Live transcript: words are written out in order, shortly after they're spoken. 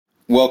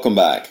Welcome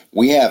back.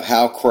 We have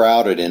how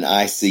crowded an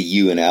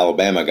ICU in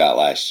Alabama got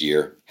last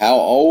year, how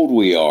old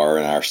we are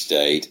in our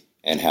state,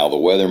 and how the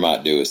weather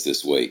might do us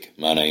this week.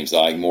 My name's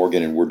Ike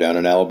Morgan, and we're down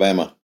in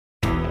Alabama.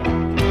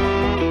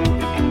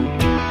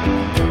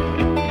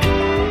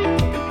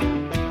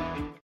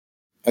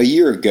 A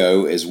year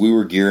ago, as we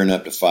were gearing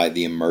up to fight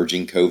the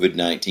emerging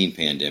COVID-19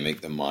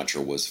 pandemic, the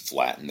mantra was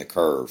flatten the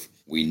curve.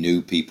 We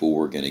knew people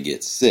were going to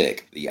get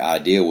sick. The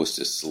idea was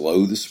to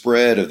slow the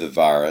spread of the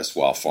virus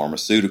while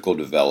pharmaceutical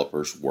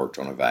developers worked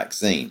on a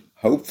vaccine,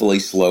 hopefully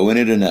slowing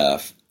it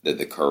enough that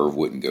the curve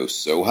wouldn't go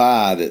so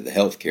high that the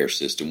healthcare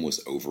system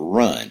was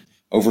overrun.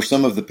 Over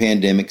some of the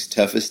pandemic's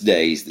toughest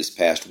days this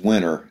past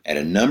winter, at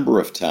a number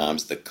of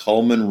times, the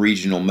Cullman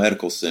Regional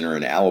Medical Center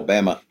in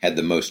Alabama had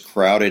the most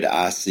crowded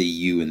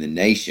ICU in the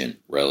nation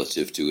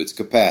relative to its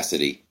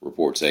capacity,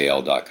 reports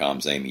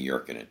AL.com's Amy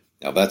Yurkinen.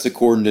 Now, that's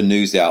according to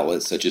news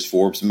outlets such as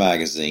Forbes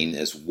magazine,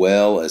 as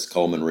well as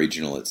Cullman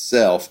Regional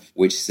itself,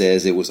 which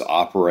says it was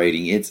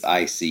operating its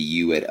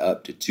ICU at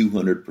up to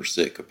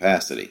 200%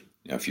 capacity.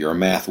 Now, if you're a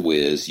math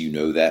whiz, you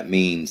know that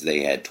means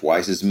they had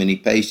twice as many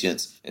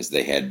patients as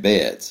they had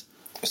beds.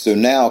 So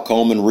now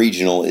Cullman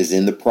Regional is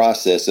in the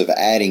process of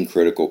adding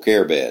critical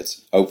care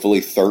beds,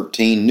 hopefully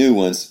 13 new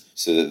ones,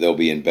 so that they'll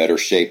be in better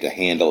shape to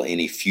handle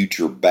any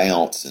future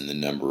bounce in the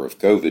number of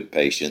COVID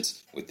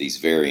patients with these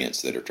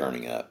variants that are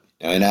turning up.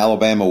 Now, in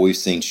Alabama, we've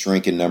seen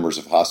shrinking numbers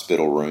of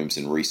hospital rooms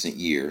in recent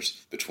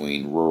years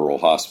between rural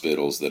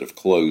hospitals that have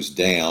closed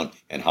down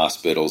and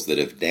hospitals that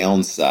have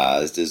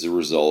downsized as a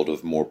result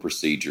of more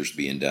procedures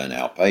being done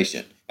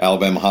outpatient.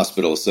 Alabama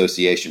Hospital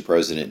Association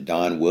President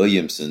Don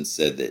Williamson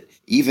said that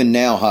even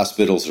now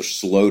hospitals are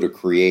slow to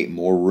create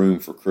more room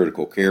for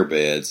critical care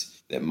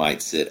beds that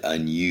might sit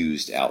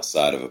unused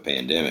outside of a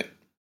pandemic.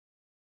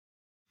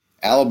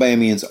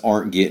 Alabamians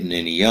aren't getting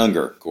any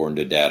younger, according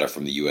to data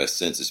from the U.S.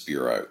 Census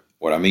Bureau.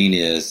 What I mean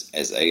is,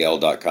 as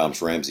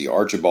AL.com's Ramsey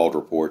Archibald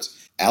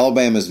reports,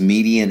 Alabama's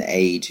median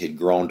age had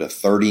grown to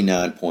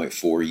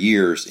 39.4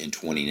 years in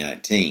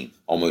 2019,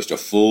 almost a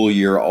full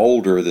year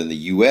older than the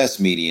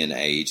U.S. median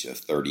age of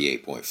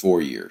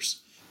 38.4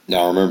 years.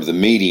 Now remember, the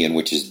median,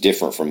 which is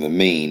different from the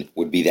mean,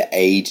 would be the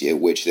age at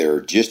which there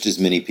are just as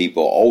many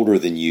people older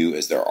than you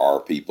as there are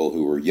people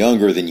who are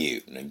younger than you.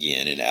 And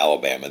again, in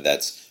Alabama,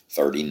 that's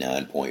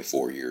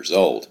 39.4 years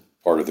old.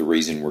 Part of the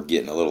reason we're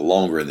getting a little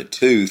longer in the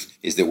tooth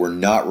is that we're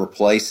not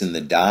replacing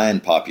the dying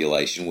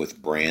population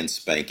with brand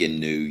spanking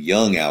new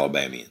young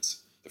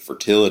Alabamians. The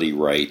fertility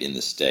rate in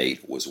the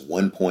state was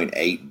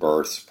 1.8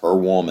 births per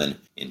woman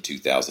in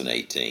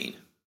 2018.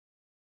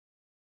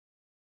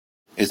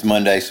 It's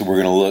Monday, so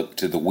we're going to look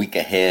to the week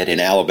ahead in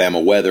Alabama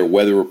weather.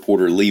 Weather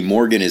reporter Lee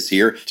Morgan is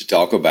here to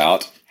talk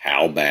about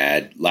how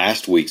bad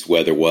last week's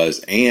weather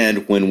was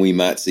and when we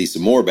might see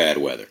some more bad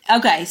weather.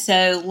 Okay,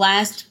 so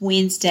last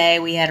Wednesday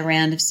we had a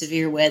round of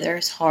severe weather.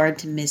 It's hard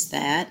to miss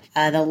that.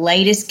 The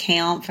latest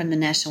count from the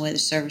National Weather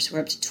Service,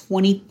 we're up to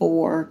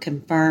 24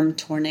 confirmed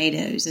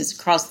tornadoes. It's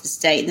across the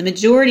state. The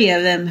majority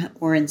of them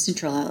were in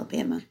central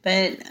Alabama,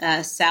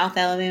 but South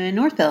Alabama and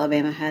North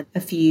Alabama had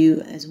a few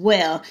as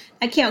well.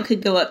 That count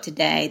could go up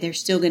today. They're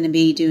still going to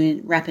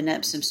be wrapping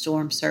up some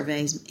storm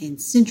surveys in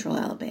central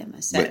Alabama.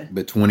 So,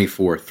 but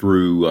 24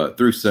 through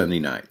Sunday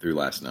night, through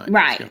last night.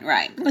 Right.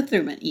 Well,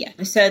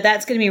 So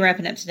that's going to be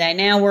wrapping up today.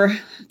 Now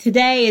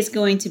today is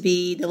going to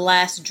be the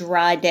last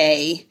dry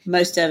day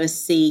most of us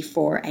see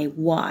for a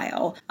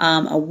while.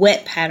 A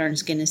wet pattern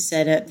is going to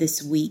set up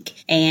this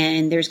week,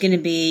 and there's going to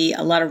be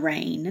a lot of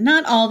rain.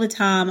 Not all the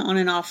time, on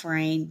and off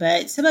rain,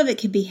 but some of it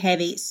could be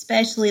heavy,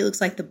 especially it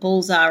looks like the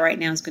bullseye right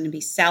now is going to be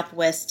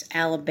southwest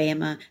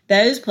Alabama.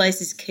 Those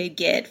places could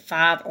get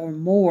 5 or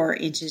more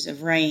inches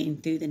of rain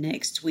through the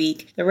next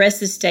week. The rest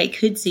of the state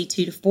could see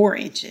 2 to 4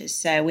 inches.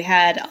 So we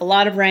had a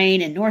lot of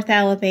rain in North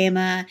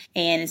Alabama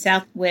and in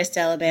southwest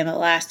Alabama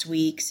last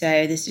week.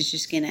 So this is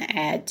just going to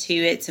add to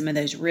it. Some of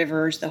those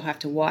rivers they'll have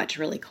to watch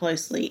really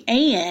closely.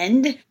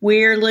 And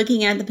we're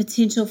looking at the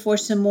potential for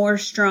some more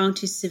strong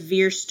to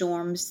severe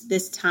storms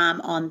this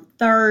time on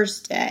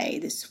Thursday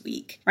this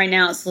week. Right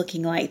now it's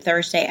looking like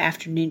Thursday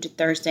afternoon to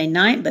Thursday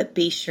night, but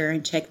be sure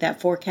and check that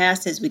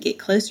forecast as we get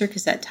closer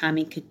because that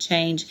timing could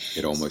change.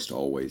 It almost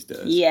always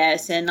does.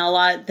 Yes, and a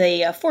lot of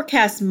the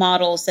forecast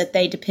models that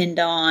they depend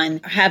on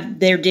have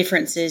their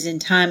differences in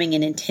timing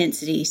and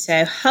intensity.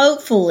 So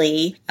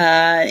hopefully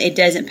it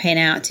doesn't pan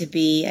out to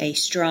be a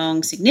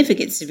strong,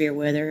 significant severe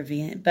weather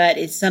event, but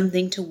it's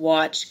something to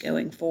watch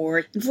going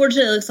forward.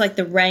 Unfortunately, it looks like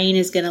the rain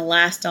is going to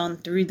last on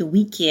through the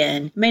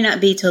weekend. It may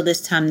not be till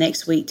this time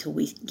next week till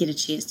we get a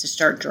chance to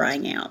start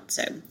drying out.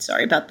 So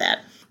sorry about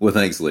that. Well,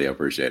 thanks, Lee. I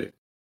appreciate it.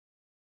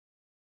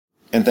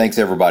 And thanks,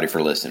 everybody,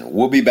 for listening.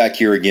 We'll be back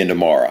here again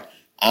tomorrow.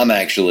 I'm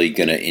actually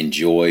going to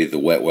enjoy the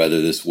wet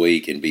weather this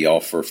week and be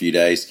off for a few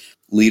days.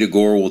 Lita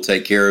Gore will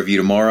take care of you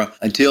tomorrow.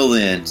 Until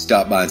then,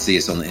 stop by and see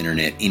us on the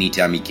internet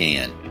anytime you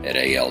can at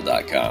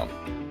AL.com.